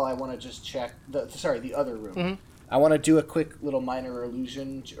 First of all, I want to just check the other room. Mm-hmm. I want to do a quick little minor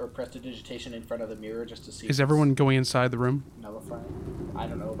illusion or prestidigitation in front of the mirror just to see. Is everyone going inside the room? Nullifying? I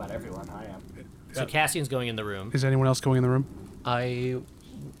don't know about everyone. I am. So Cassian's going in the room. Is anyone else going in the room?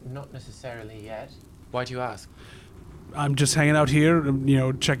 Not necessarily yet. Why do you ask? I'm just hanging out here,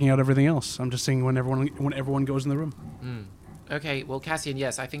 checking out everything else. I'm just seeing when everyone goes in the room. Okay, well, Cassian,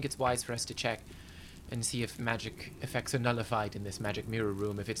 yes, I think it's wise for us to check and see if magic effects are nullified in this magic mirror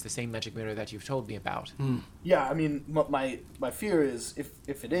room, if it's the same magic mirror that you've told me about. Yeah, I mean, my fear is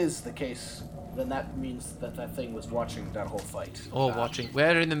if it is the case, then that means that thing was watching that whole fight. Or watching.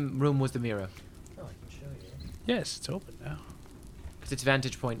 Where in the room was the mirror? Oh, I can show you. Yes, it's open now. Because its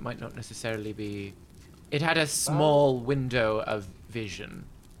vantage point might not necessarily be... It had a small window of vision.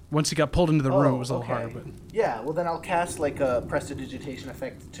 Once he got pulled into the room, it was a little okay. harder. But Yeah, well then I'll cast like a prestidigitation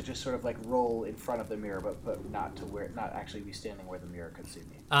effect to just sort of like roll in front of the mirror, but not actually be standing where the mirror could see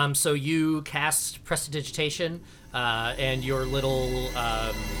me. So you cast prestidigitation, and your little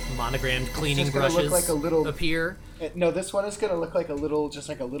monogrammed cleaning just gonna look brushes like a little- appear. No, this one is gonna look like a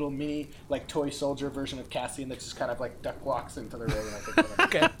little mini like toy soldier version of Cassian that just kind of like duck walks into the room. And I think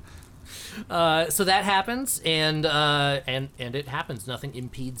Okay. So that happens, and it happens. Nothing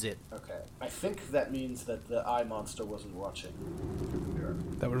impedes it. Okay, I think that means that the eye monster wasn't watching.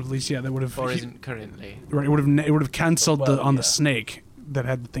 that would at least, that would have. Or isn't currently. Right, it would have canceled Well, the yeah. snake that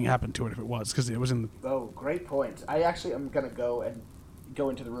had the thing happen to it if it was, because it was in the. Oh, great point. I actually am gonna go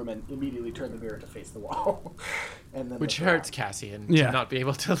into the room and immediately turn the mirror to face the wall, and then Which look around. hurts Cassian Yeah. to not be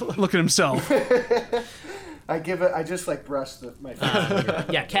able to look. Look at himself. I just like brush my face.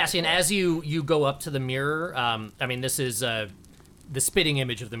 Yeah, Cassian, as you go up to the mirror, I mean, this is the spitting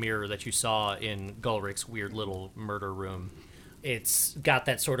image of the mirror that you saw in Gulrich's weird little murder room. It's got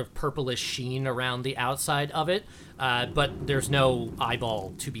that sort of purplish sheen around the outside of it, but there's no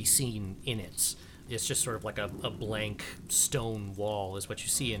eyeball to be seen in it. It's just sort of like a blank stone wall is what you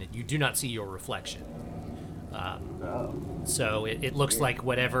see in it. You do not see your reflection. So it looks like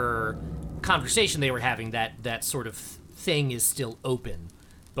whatever conversation they were having, that sort of thing is still open,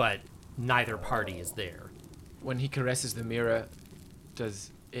 but neither party is there. When he caresses the mirror,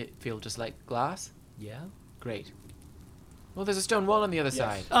 does it feel just like glass? Yeah? Great. Well, there's a stone wall on the other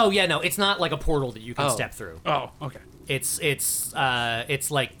side. Oh, yeah, no, it's not like a portal that you can Oh. step through. Oh, okay. It's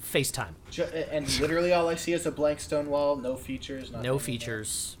like FaceTime. And literally all I see is a blank stone wall, no features. Nothing No in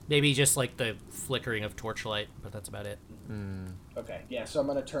features. Maybe just like the flickering of torchlight, but that's about it. there. Okay, yeah. So I'm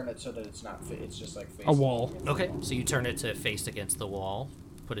gonna turn it so that it's not. It's just like face. A wall. Okay, so you turn it to face against the wall,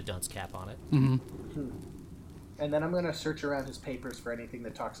 put a dunce cap on it. And then I'm gonna search around his papers for anything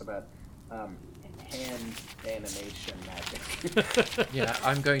that talks about hand animation magic. Yeah,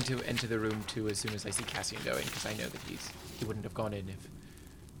 I'm going to enter the room too as soon as I see Cassian going, because I know that he wouldn't have gone in if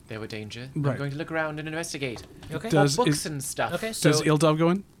there were danger. Right. I'm going to look around and investigate. Okay. Does- Books is- and stuff. Okay, so Does Ildov go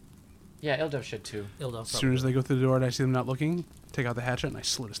in? Yeah, Ildov should too. Ildov As soon as they go through the door and I see them not looking, take out the hatchet and I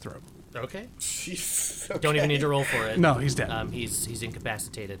slit his throat. Okay. Okay. Don't even need to roll for it. No, he's dead. He's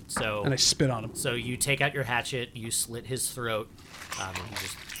incapacitated. So And I spit on him. So you take out your hatchet, you slit his throat, and he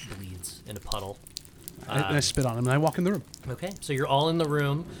just bleeds in a puddle. And I spit on him and I walk in the room. Okay, so you're all in the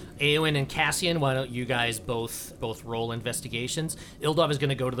room. Eowyn and Cassian, why don't you guys both roll investigations? Ildov is going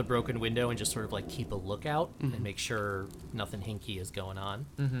to go to the broken window and just sort of like keep a lookout and make sure nothing hinky is going on.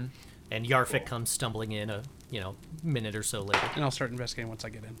 Mm-hmm. And Yarfik comes stumbling in a minute or so later. And I'll start investigating once I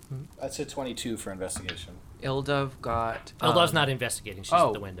get in. That's a 22 for investigation. Ildov got... Ildov's not investigating, she's at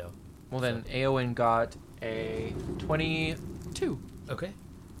oh. the window. Well, then Eowyn got a 22. Okay.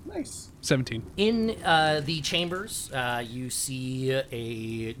 Nice. 17. In the chambers, you see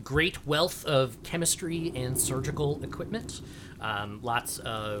a great wealth of chemistry and surgical equipment. Lots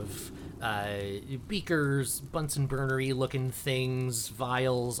of beakers, Bunsen burnery looking things,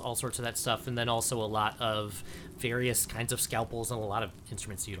 vials, all sorts of that stuff, and then also a lot of various kinds of scalpels and a lot of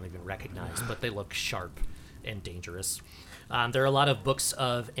instruments you don't even recognize, but they look sharp and dangerous. There are a lot of books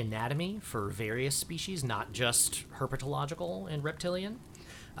of anatomy for various species, not just herpetological and reptilian.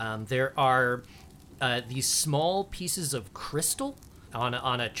 There are these small pieces of crystal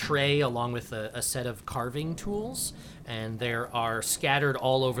on a tray along with a set of carving tools, and there are scattered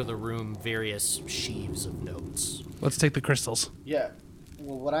all over the room various sheaves of notes. Let's take the crystals. Yeah.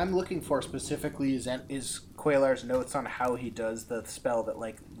 Well, what I'm looking for specifically is Quaylar's notes on how he does the spell that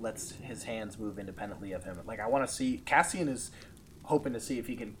like lets his hands move independently of him. Like I want to see Cassian is hoping to see if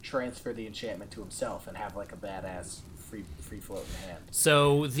he can transfer the enchantment to himself and have like a badass free floating hand.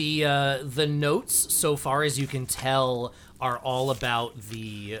 So the notes, so far as you can tell, are all about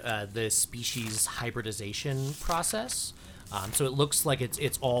the species hybridization process. So it looks like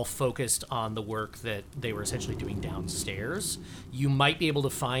it's all focused on the work that they were essentially doing downstairs. You might be able to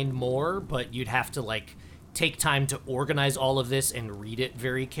find more, but you'd have to like take time to organize all of this and read it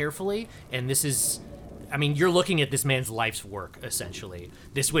very carefully. And this is, I mean, you're looking at this man's life's work essentially.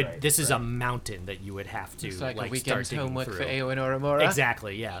 This is a mountain that you would have to It's like a start weekend's digging homework through. for Eowyn Oramura.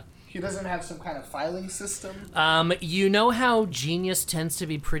 Exactly, yeah. He doesn't have some kind of filing system. You know how genius tends to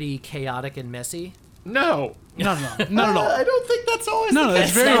be pretty chaotic and messy? No. Not at all. I don't think that's always No, the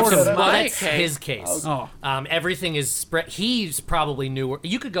that's case. very That's, ordered. well, my that's case. his case. Oh. Everything is spread. He's probably knew.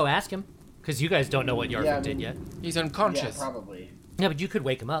 You could go ask him, because you guys don't know what Yarvik Yeah, I did mean- yet. He's Yeah, unconscious. probably. Yeah, but you could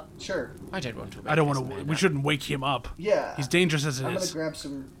wake him up. Sure. I don't want to. I don't want to. We shouldn't wake him up. Yeah. He's dangerous as it I'm gonna is. grab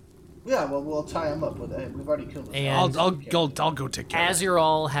some. Yeah, well, we'll tie him up with. We've already killed him. And- I'll go take care of As it. you're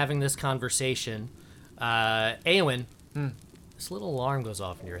all having this conversation, Eowyn, this little alarm goes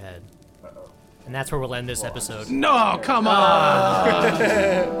off in your head. And that's where we'll end this episode. No, come on.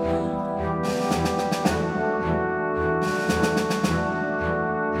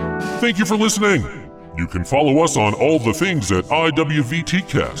 Thank you for listening. You can follow us on all the things at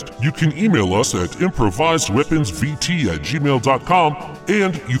IWVTcast. You can email us at improvisedweaponsvt@gmail.com,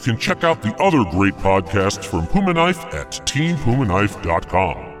 and you can check out the other great podcasts from Puma Knife at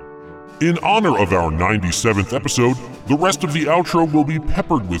teampumaknife.com. In honor of our 97th episode, the rest of the outro will be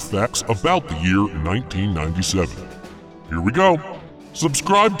peppered with facts about the year 1997. Here we go.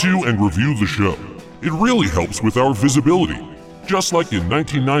 Subscribe to and review the show. It really helps with our visibility. Just like in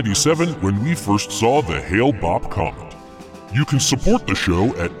 1997 when we first saw the Hale-Bopp comet. You can support the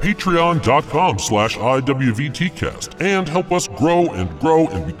show at patreon.com/IWVTcast and help us grow and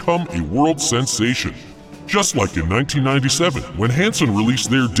become a world sensation. Just like in 1997 when Hanson released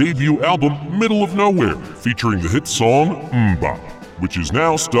their debut album Middle of Nowhere, featuring the hit song Mbop, which is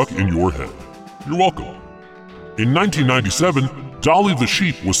now stuck in your head. You're welcome. In 1997, Dolly the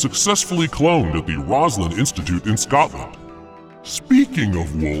sheep was successfully cloned at the Roslin Institute in Scotland. Speaking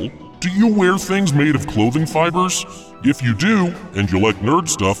of wool, do you wear things made of clothing fibers? If you do, and you like nerd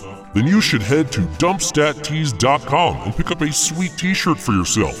stuff, then you should head to dumpstattees.com and pick up a sweet t-shirt for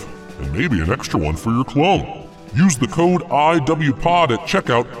yourself, and maybe an extra one for your clone. Use the code IWPOD at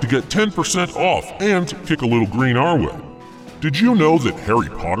checkout to get 10% off and kick a little green our way. Did you know that Harry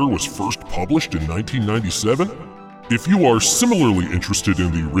Potter was first published in 1997? If you are similarly interested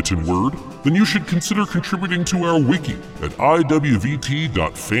in the written word, then you should consider contributing to our wiki at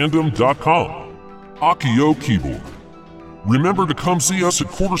iwvt.fandom.com. Akio Keyboard. Remember to come see us at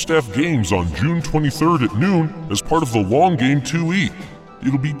Quarterstaff Games on June 23rd at noon as part of the Long Game 2E.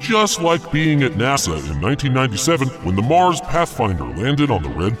 It'll be just like being at NASA in 1997 when the Mars Pathfinder landed on the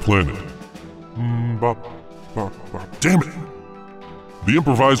Red Planet. Damn it! The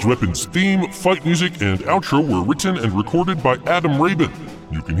Improvised Weapons theme, fight music, and outro were written and recorded by Adam Rabin.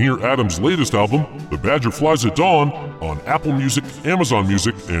 You can hear Adam's latest album, The Badger Flies at Dawn, on Apple Music, Amazon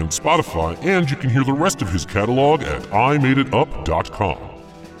Music, and Spotify, and you can hear the rest of his catalog at imadeitup.com.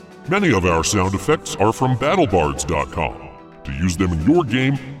 Many of our sound effects are from battlebards.com. To use them in your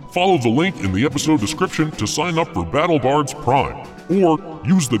game, follow the link in the episode description to sign up for BattleBards Prime, or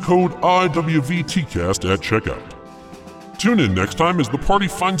use the code IWVTcast at checkout. Tune in next time as the party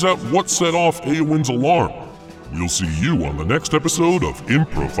finds out what set off Eowyn's alarm. We'll see you on the next episode of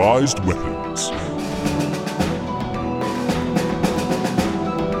Improvised Weapons.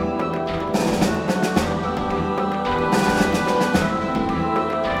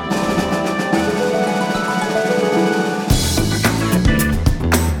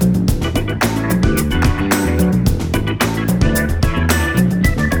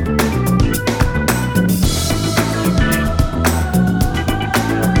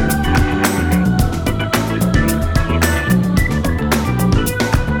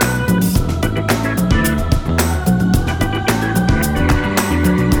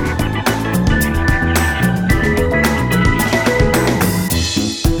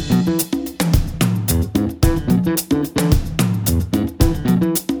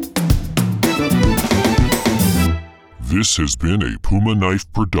 This has been a Puma Knife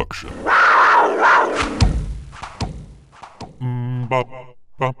production. Bop,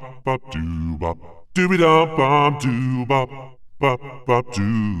 bop, bop, doo, bop, doo-be-da, bop, doo, bop, bop, bop,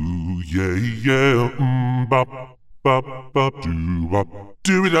 doo, yeah, yeah, bop, bop, bop, doo, bop,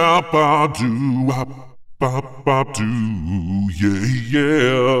 doo-be-da, bop, doo, bop, bop, bop, doo, yeah,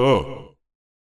 yeah.